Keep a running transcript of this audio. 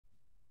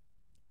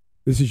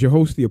This is your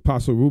host, the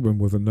Apostle Reuben,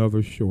 with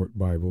another short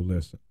Bible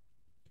lesson.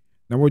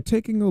 Now we're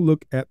taking a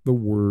look at the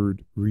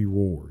word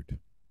reward.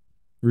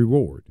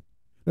 Reward.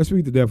 Let's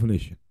read the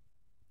definition.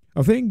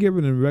 A thing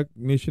given in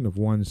recognition of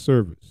one's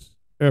service,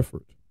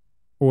 effort,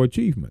 or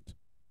achievement.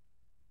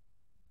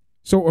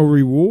 So a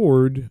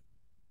reward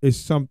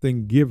is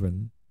something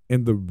given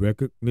in the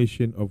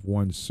recognition of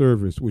one's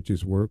service, which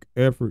is work,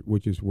 effort,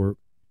 which is work,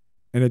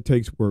 and it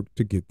takes work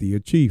to get the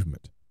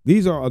achievement.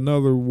 These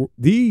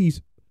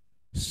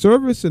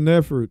service and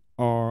effort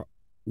are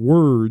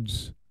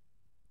words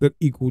that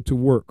equal to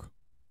work.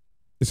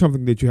 It's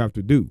something that you have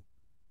to do.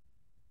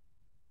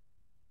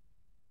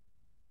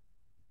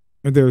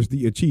 And there's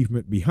the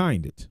achievement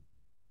behind it.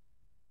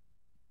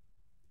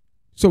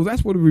 So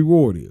that's what a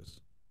reward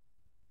is.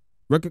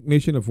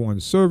 Recognition of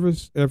one's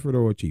service, effort,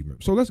 or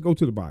achievement. So let's go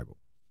to the Bible.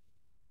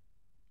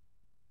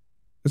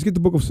 Let's get the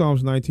book of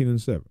Psalms 19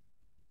 and 7.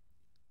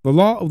 The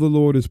law of the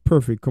Lord is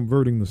perfect,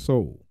 converting the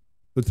soul.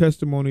 The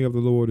testimony of the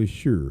Lord is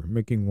sure,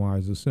 making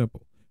wise the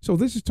simple. So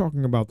this is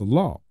talking about the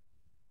law.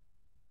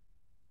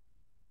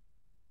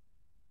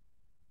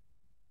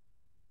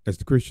 As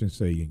the Christians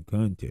say in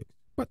context.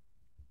 But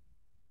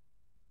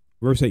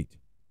verse 8.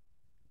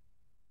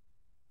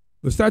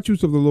 The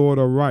statutes of the Lord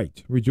are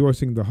right,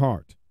 rejoicing the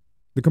heart.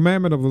 The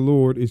commandment of the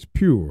Lord is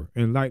pure,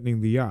 enlightening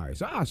the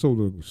eyes. So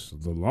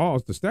the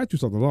laws, the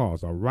statutes of the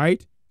laws are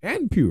right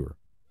and pure.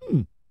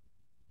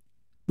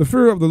 The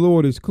fear of the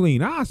Lord is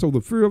clean. So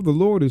the fear of the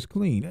Lord is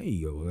clean.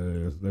 Hey,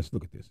 let's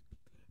look at this.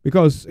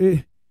 Because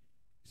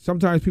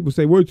sometimes people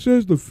say, well, it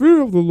says the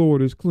fear of the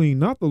Lord is clean,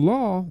 not the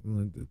law.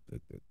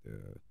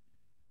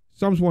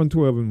 Psalms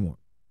 112 and 1.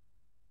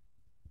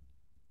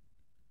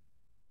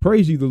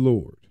 Praise ye the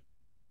Lord.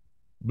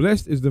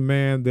 Blessed is the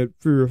man that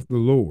feareth the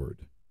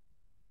Lord.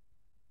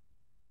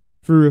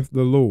 Feareth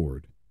the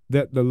Lord,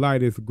 that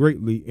delighteth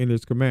greatly in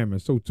his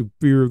commandments. So to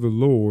fear the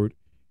Lord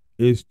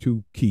is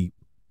to keep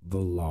the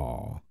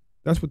law.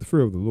 That's what the fear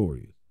of the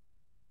Lord is.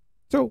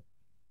 So,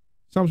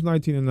 Psalms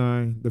 19 and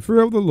 9, the fear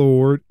of the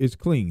Lord is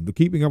clean. The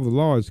keeping of the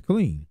law is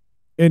clean,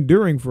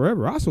 enduring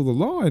forever. Also, the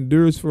law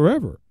endures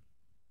forever.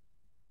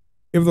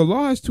 If the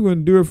law is to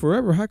endure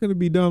forever, how can it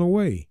be done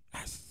away?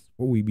 That's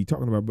what we be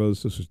talking about,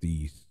 brothers and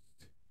sisters.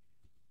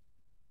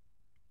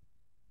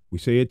 We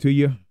say it to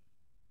you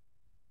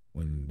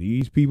when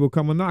these people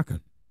come a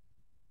knocking.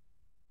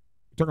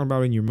 We're talking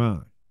about in your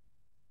mind.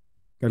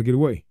 Got to get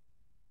away.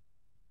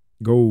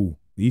 Go.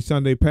 These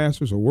Sunday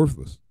pastors are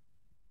worthless.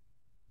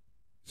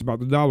 It's about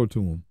the dollar to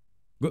them.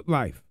 Good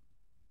life.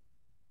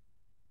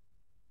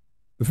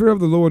 The fear of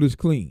the Lord is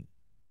clean,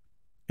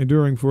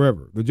 enduring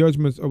forever. The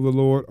judgments of the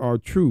Lord are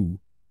true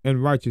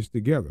and righteous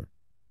together.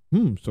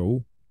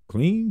 So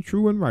clean,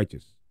 true, and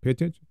righteous. Pay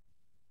attention.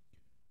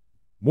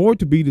 More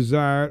to be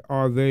desired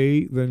are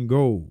they than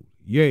gold,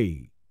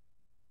 yea,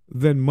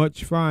 than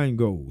much fine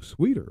gold,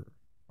 sweeter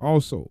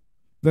also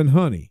than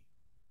honey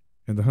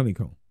and the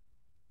honeycomb.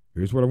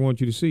 Here's what I want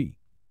you to see.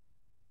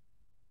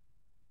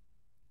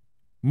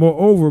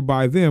 Moreover,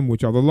 by them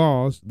which are the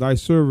laws, thy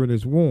servant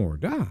is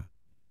warned.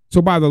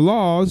 So by the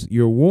laws,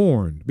 you're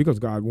warned, because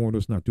God warned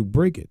us not to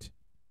break it.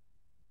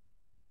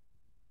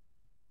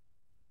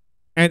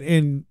 And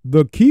in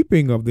the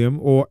keeping of them,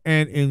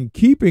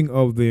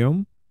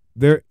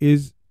 there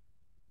is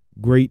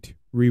great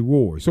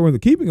reward. So in the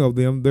keeping of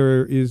them,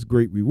 there is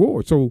great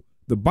reward. So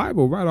the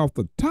Bible right off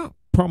the top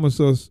promises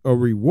us a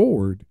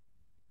reward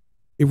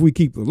if we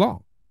keep the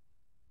law.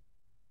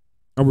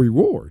 A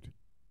reward.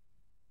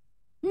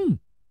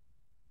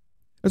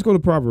 Let's go to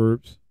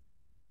Proverbs.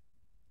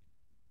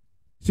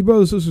 See,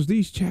 brothers and sisters,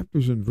 these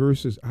chapters and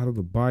verses out of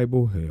the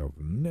Bible have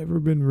never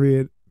been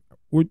read.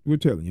 We're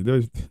telling you,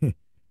 there's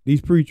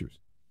these preachers.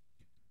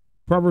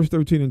 Proverbs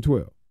 13 and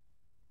 12.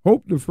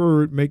 Hope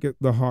deferred maketh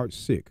the heart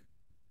sick,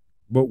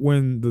 but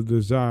when the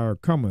desire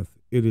cometh,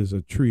 it is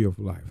a tree of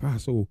life.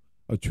 So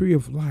a tree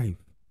of life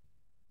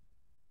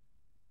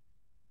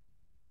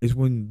is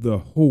when the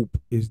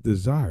hope is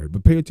desired.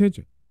 But pay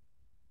attention.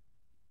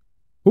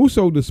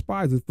 Whoso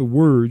despiseth the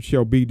word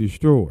shall be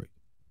destroyed,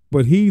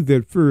 but he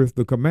that feareth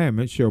the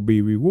commandment shall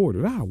be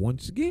rewarded.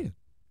 Once again.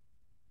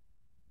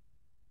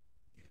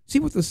 See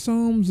what the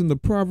Psalms and the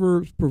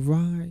Proverbs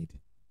provide?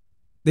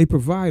 They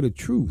provide a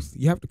truth.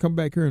 You have to come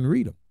back here and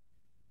read them.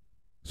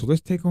 So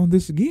let's take on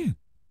this again.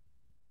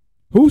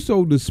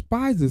 Whoso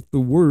despiseth the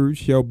word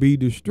shall be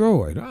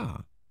destroyed.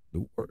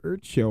 The word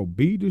shall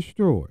be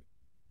destroyed.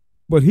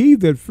 But he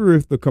that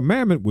feareth the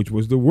commandment, which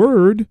was the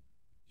word,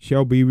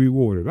 shall be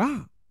rewarded.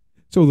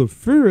 So the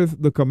feareth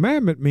the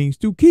commandment means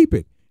to keep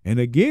it. And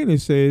again, it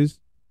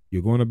says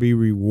you're going to be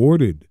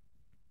rewarded.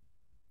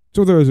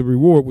 So there is a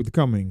reward with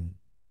coming,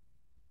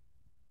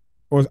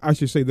 or I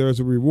should say there is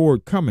a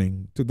reward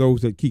coming to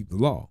those that keep the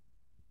law.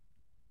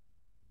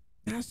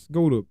 Let's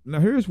go to,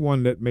 now here's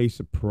one that may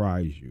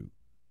surprise you.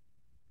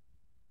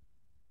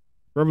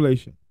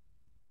 Revelation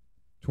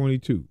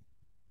 22.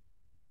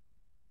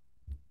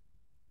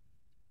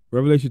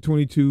 Revelation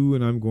 22,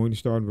 and I'm going to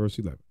start in verse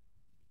 11.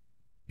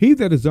 He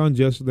that is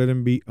unjust, let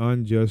him be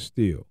unjust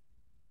still.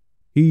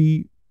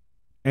 He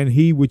And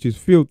he which is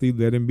filthy,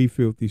 let him be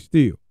filthy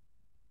still.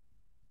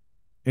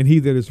 And he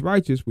that is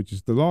righteous, which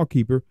is the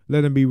lawkeeper,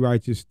 let him be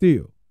righteous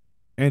still.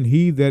 And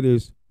he that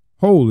is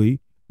holy,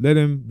 let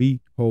him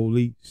be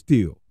holy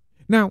still.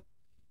 Now,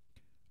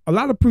 a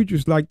lot of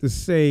preachers like to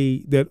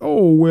say that,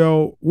 oh,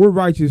 well, we're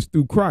righteous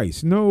through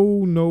Christ.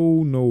 No,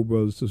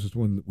 brothers and sisters.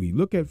 When we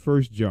look at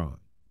 1 John,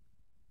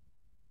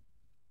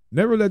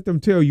 never let them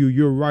tell you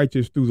you're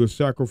righteous through the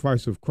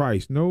sacrifice of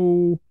Christ.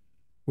 No,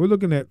 we're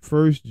looking at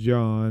 1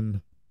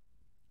 John,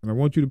 and I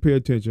want you to pay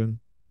attention,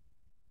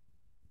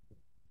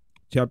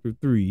 chapter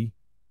 3,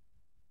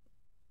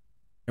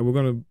 and we're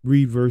going to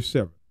read verse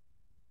 7.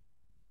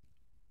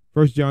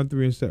 1 John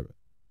 3 and 7.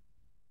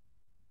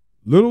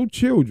 Little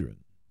children,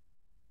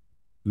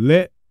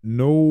 let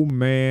no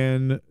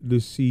man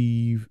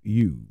deceive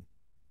you.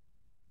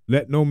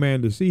 Let no man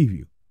deceive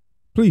you.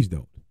 Please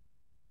don't.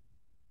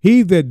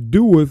 He that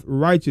doeth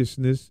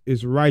righteousness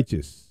is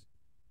righteous,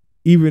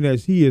 even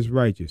as he is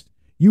righteous.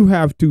 You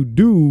have to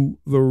do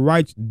the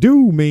right.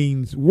 Do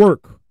means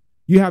work.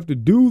 You have to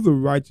do the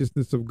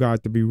righteousness of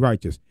God to be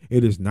righteous.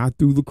 It is not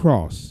through the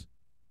cross.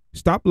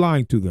 Stop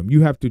lying to them.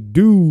 You have to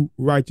do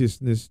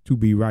righteousness to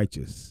be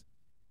righteous.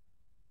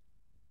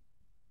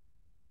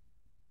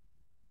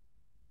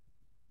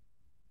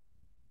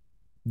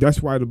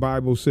 That's why the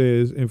Bible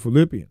says in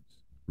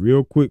Philippians,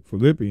 real quick,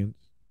 Philippians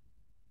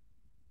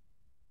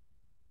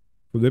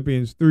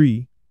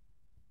 3,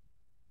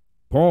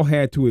 Paul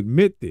had to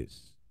admit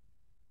this.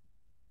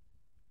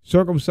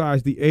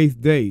 Circumcised the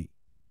 8th day,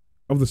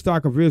 of the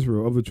stock of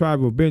Israel, of the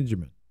tribe of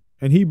Benjamin,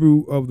 and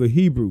Hebrew of the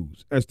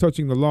Hebrews, as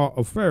touching the law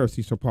of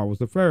Pharisees. So Paul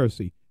was a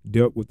Pharisee,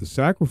 dealt with the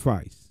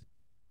sacrifice.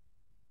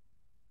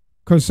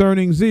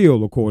 Concerning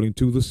zeal, according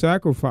to the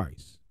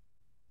sacrifice.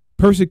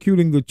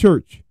 Persecuting the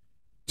church,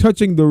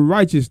 touching the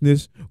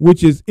righteousness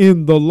which is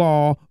in the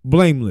law,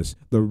 blameless.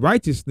 The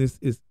righteousness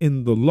is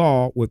in the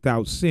law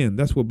without sin.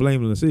 That's what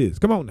blameless is.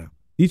 Come on now.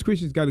 These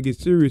Christians got to get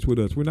serious with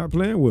us. We're not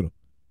playing with them.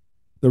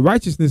 The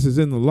righteousness is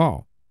in the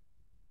law.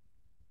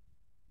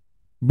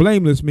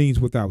 Blameless means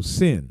without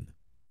sin.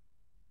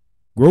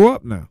 Grow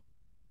up now.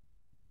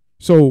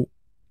 So,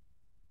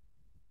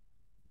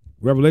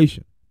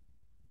 Revelation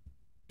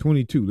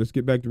 22. Let's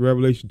get back to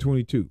Revelation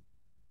 22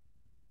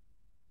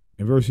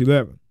 and verse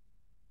 11.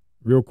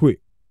 Real quick.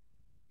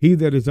 He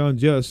that is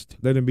unjust,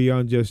 let him be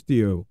unjust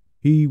still.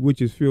 He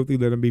which is filthy,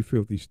 let him be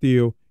filthy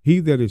still. He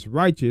that is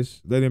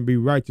righteous, let him be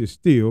righteous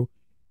still.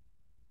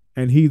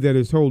 And he that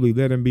is holy,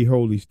 let him be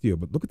holy still.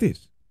 But look at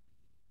this.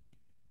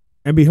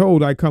 And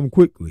behold, I come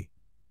quickly,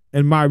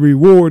 and my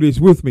reward is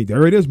with me.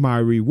 There it is, my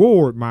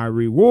reward. My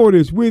reward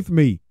is with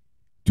me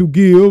to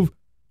give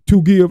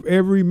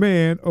every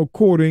man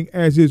according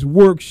as his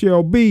work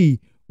shall be,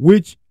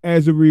 which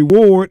as a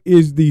reward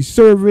is the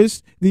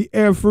service, the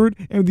effort,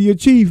 and the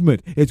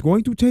achievement. It's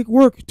going to take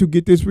work to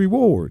get this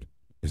reward.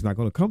 It's not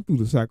going to come through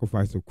the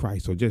sacrifice of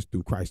Christ or just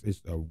through Christ.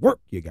 It's a work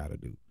you got to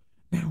do.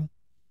 Now,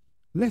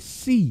 let's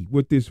see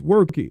what this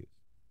work is.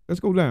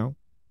 Let's go down.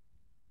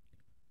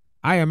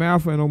 I am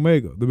Alpha and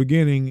Omega, the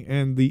beginning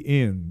and the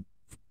end,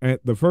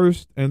 at the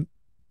first and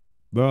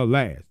the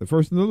last. The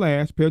first and the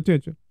last, pay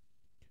attention.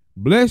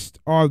 Blessed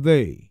are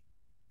they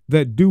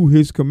that do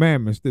his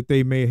commandments, that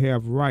they may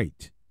have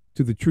right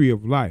to the tree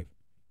of life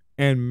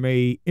and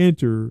may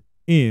enter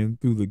in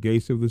through the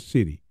gates of the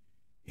city.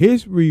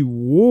 His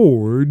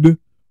reward,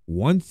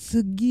 once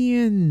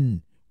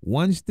again,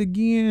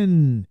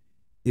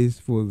 is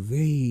for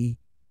they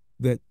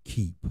that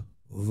keep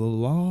the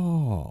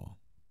law.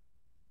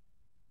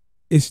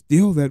 It's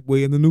still that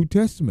way in the New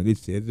Testament. It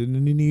said it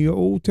in the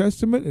Old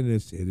Testament and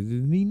it said it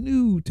in the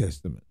New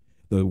Testament.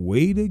 The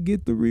way to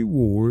get the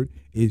reward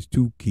is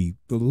to keep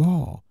the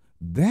law.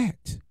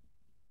 That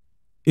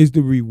is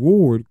the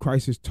reward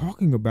Christ is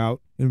talking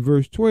about in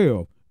verse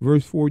 12.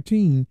 Verse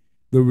 14,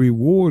 the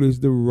reward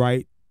is the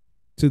right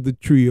to the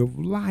tree of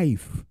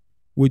life,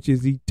 which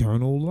is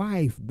eternal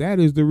life. That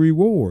is the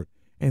reward.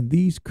 And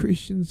these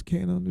Christians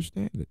can't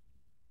understand it.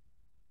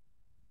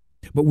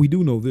 But we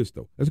do know this,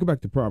 though. Let's go back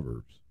to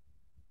Proverbs.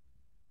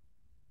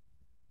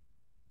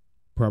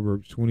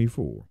 Proverbs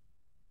 24.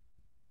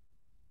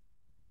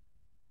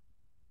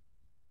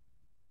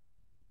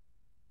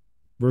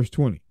 Verse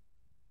 20.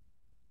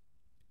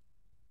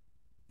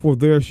 For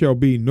there shall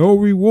be no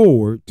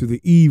reward to the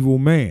evil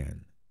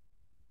man.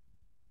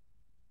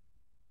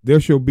 There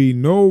shall be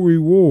no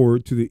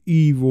reward to the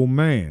evil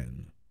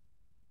man.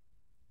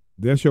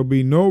 There shall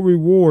be no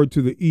reward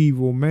to the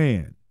evil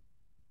man.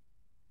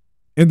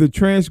 In the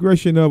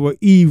transgression of an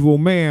evil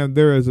man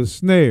there is a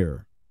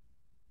snare,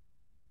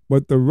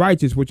 but the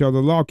righteous, which are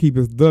the law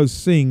keepers, does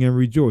sing and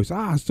rejoice.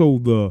 So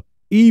the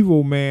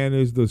evil man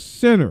is the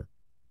sinner.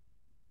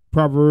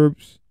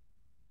 Proverbs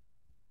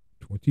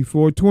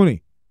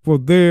 24:20. For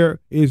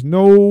there is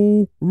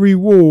no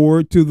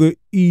reward to the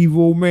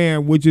evil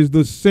man, which is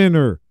the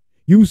sinner.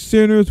 You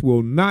sinners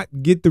will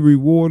not get the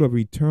reward of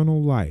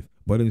eternal life,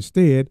 but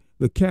instead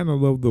the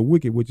candle of the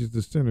wicked, which is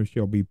the sinner,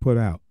 shall be put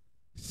out.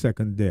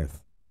 Second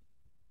death.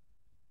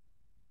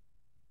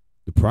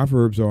 The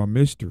Proverbs are a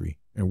mystery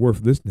and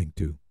worth listening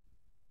to.